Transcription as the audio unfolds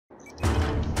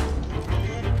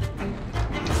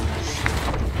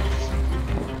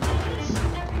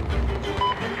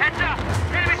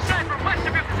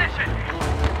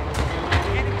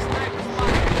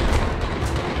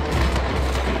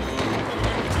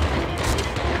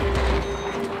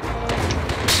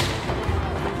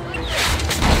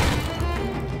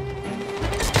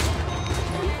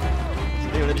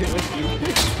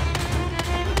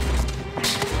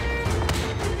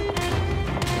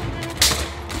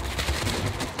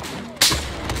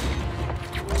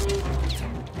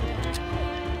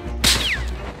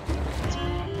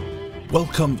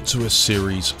Welcome to a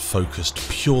series focused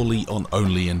purely on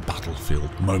only in Battlefield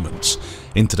moments.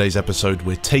 In today's episode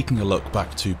we're taking a look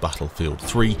back to Battlefield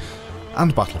 3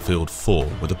 and Battlefield 4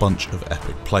 with a bunch of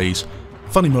epic plays,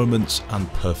 funny moments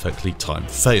and perfectly timed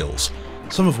fails,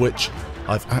 some of which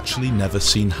I've actually never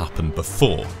seen happen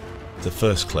before. The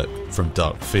first clip from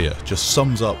Dark Fear just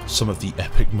sums up some of the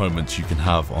epic moments you can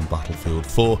have on Battlefield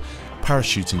 4,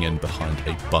 parachuting in behind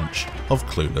a bunch of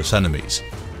clueless enemies.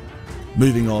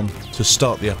 Moving on, to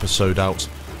start the episode out,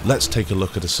 let's take a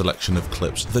look at a selection of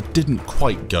clips that didn't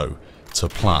quite go to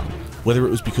plan, whether it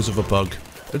was because of a bug,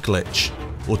 a glitch,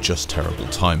 or just terrible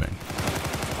timing.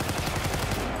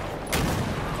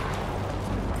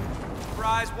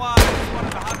 Rise 1,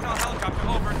 spotted a hostile helicopter,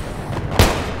 over.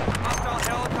 Hostile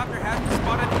helicopter has been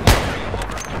spotted in the area,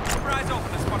 over. Rise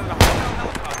open, I spotted a hostile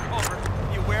helicopter, over.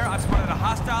 Beware, I spotted a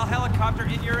hostile helicopter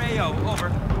in your AO,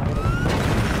 over.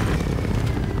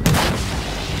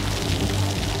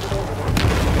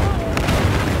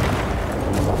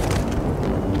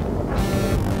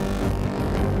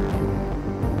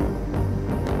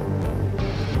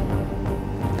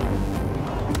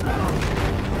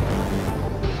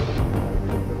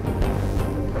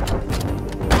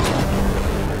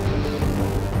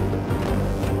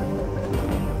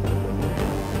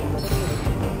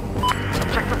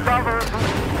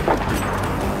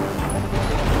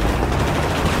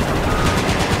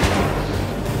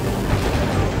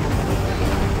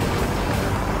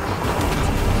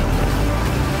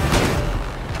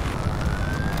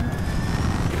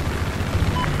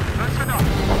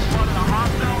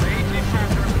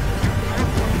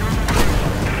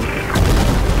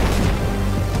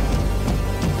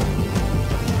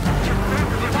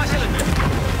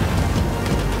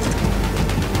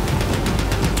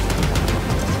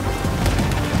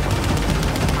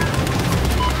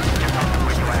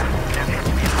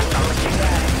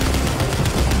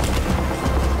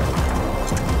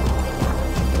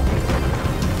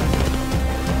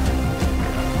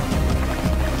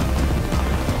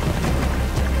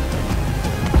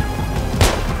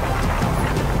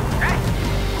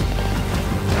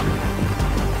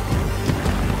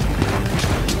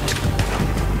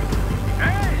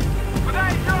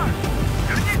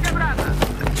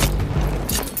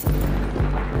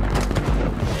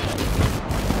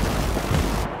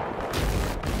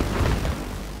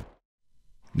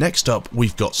 Next up,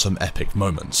 we've got some epic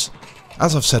moments.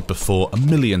 As I've said before a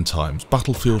million times,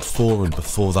 Battlefield 4 and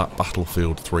before that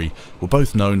Battlefield 3 were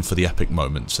both known for the epic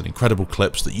moments and incredible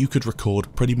clips that you could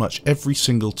record pretty much every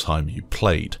single time you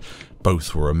played.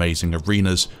 Both were amazing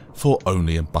arenas for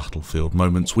only in Battlefield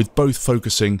moments, with both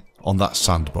focusing on that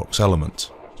sandbox element.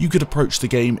 You could approach the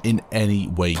game in any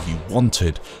way you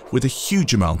wanted, with a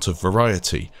huge amount of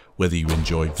variety, whether you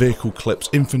enjoy vehicle clips,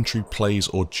 infantry plays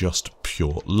or just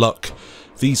pure luck.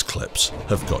 These clips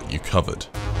have got you covered.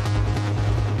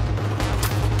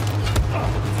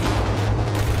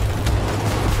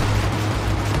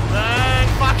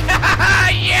 Fuck!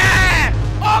 Yeah!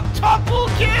 Octuple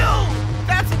kill!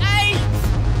 That's 8!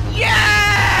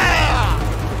 Yeah!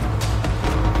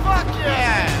 Fuck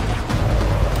yeah!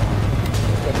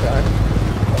 Good time.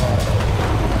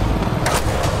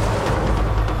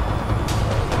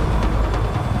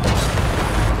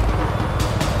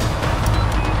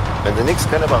 Wenn sie nichts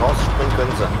können, aber rausspringen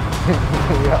können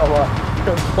sie. Ja, aber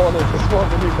ganz vorne, das war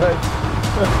mir nicht recht.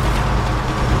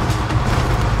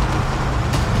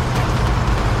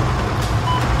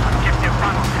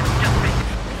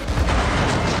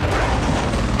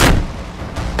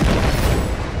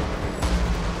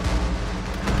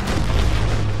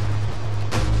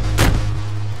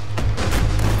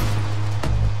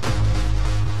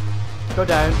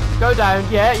 Go down,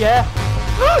 yeah, yeah.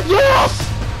 Yes!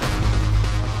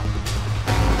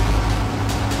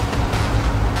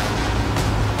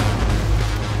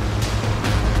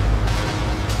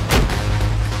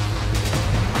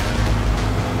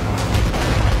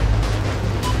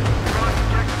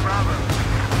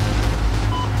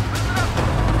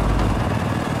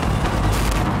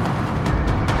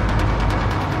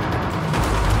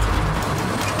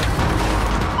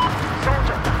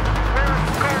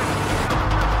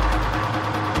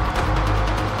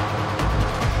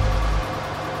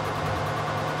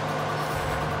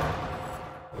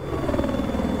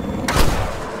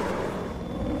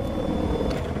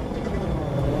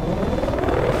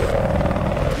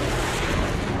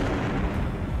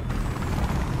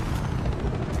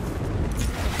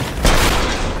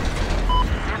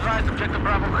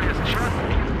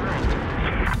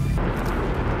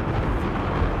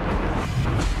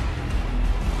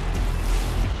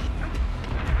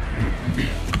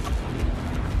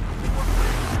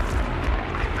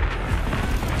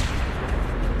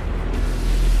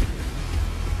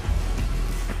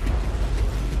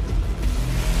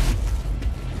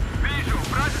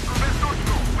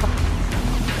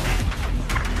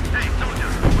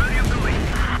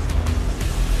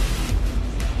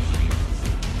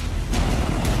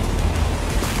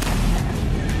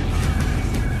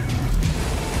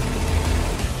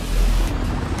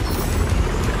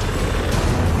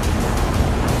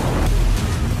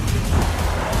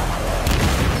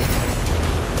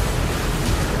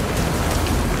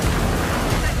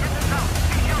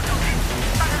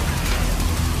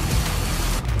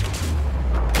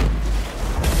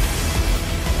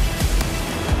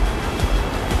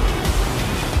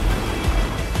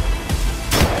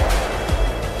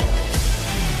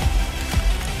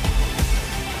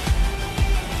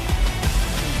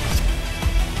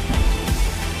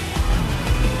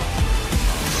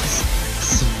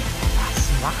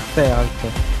 Stai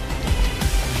alto.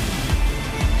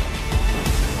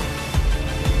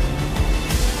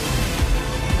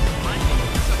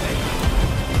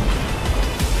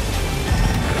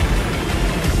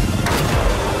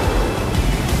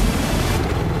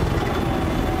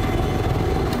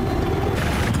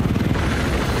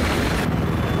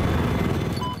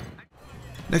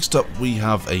 Next up, we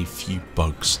have a few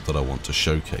bugs that I want to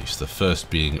showcase. The first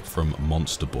being from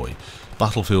Monster Boy.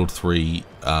 Battlefield 3,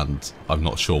 and I'm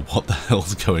not sure what the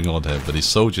hell's going on here, but his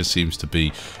soldier seems to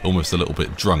be almost a little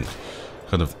bit drunk,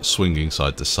 kind of swinging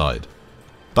side to side.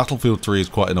 Battlefield 3 is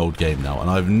quite an old game now, and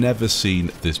I've never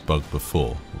seen this bug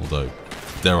before, although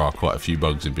there are quite a few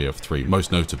bugs in BF3,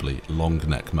 most notably Long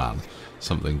Neck Man,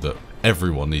 something that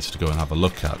everyone needs to go and have a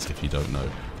look at if you don't know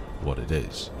what it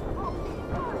is.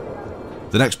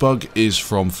 The next bug is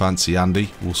from Fancy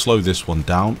Andy. We'll slow this one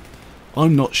down.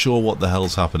 I'm not sure what the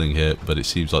hell's happening here, but it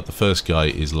seems like the first guy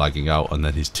is lagging out and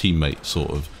then his teammate sort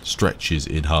of stretches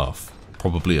in half.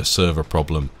 Probably a server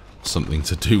problem, something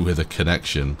to do with a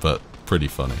connection, but pretty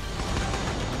funny.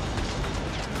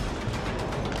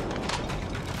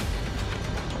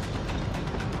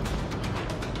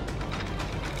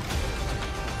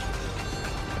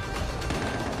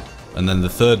 And then the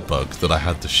third bug that I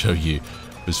had to show you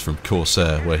was from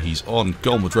Corsair, where he's on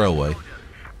Golmud Railway,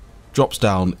 drops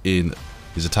down in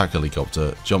his attack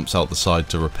helicopter, jumps out the side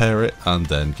to repair it, and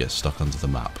then gets stuck under the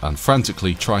map. And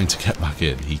frantically trying to get back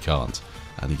in, he can't,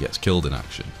 and he gets killed in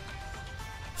action.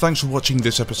 Thanks for watching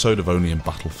this episode of Only in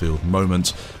Battlefield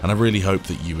Moments, and I really hope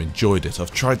that you enjoyed it.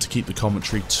 I've tried to keep the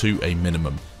commentary to a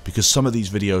minimum, because some of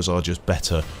these videos are just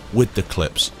better with the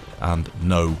clips and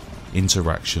no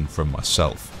interaction from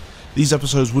myself. These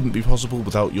episodes wouldn't be possible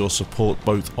without your support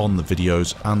both on the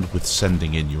videos and with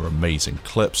sending in your amazing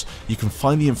clips. You can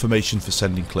find the information for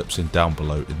sending clips in down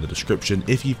below in the description.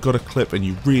 If you've got a clip and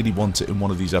you really want it in one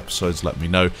of these episodes, let me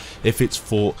know. If it's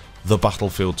for the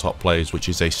Battlefield Top Plays, which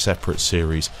is a separate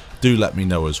series, do let me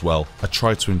know as well. I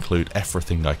try to include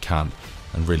everything I can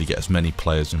and really get as many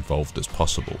players involved as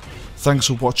possible. Thanks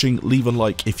for watching, leave a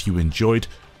like if you enjoyed,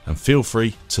 and feel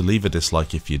free to leave a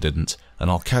dislike if you didn't,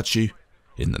 and I'll catch you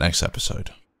in the next episode.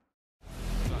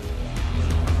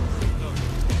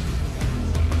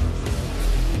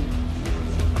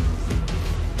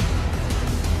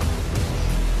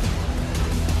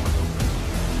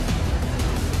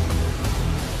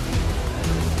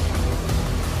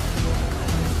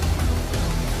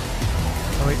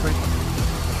 Oh, wait.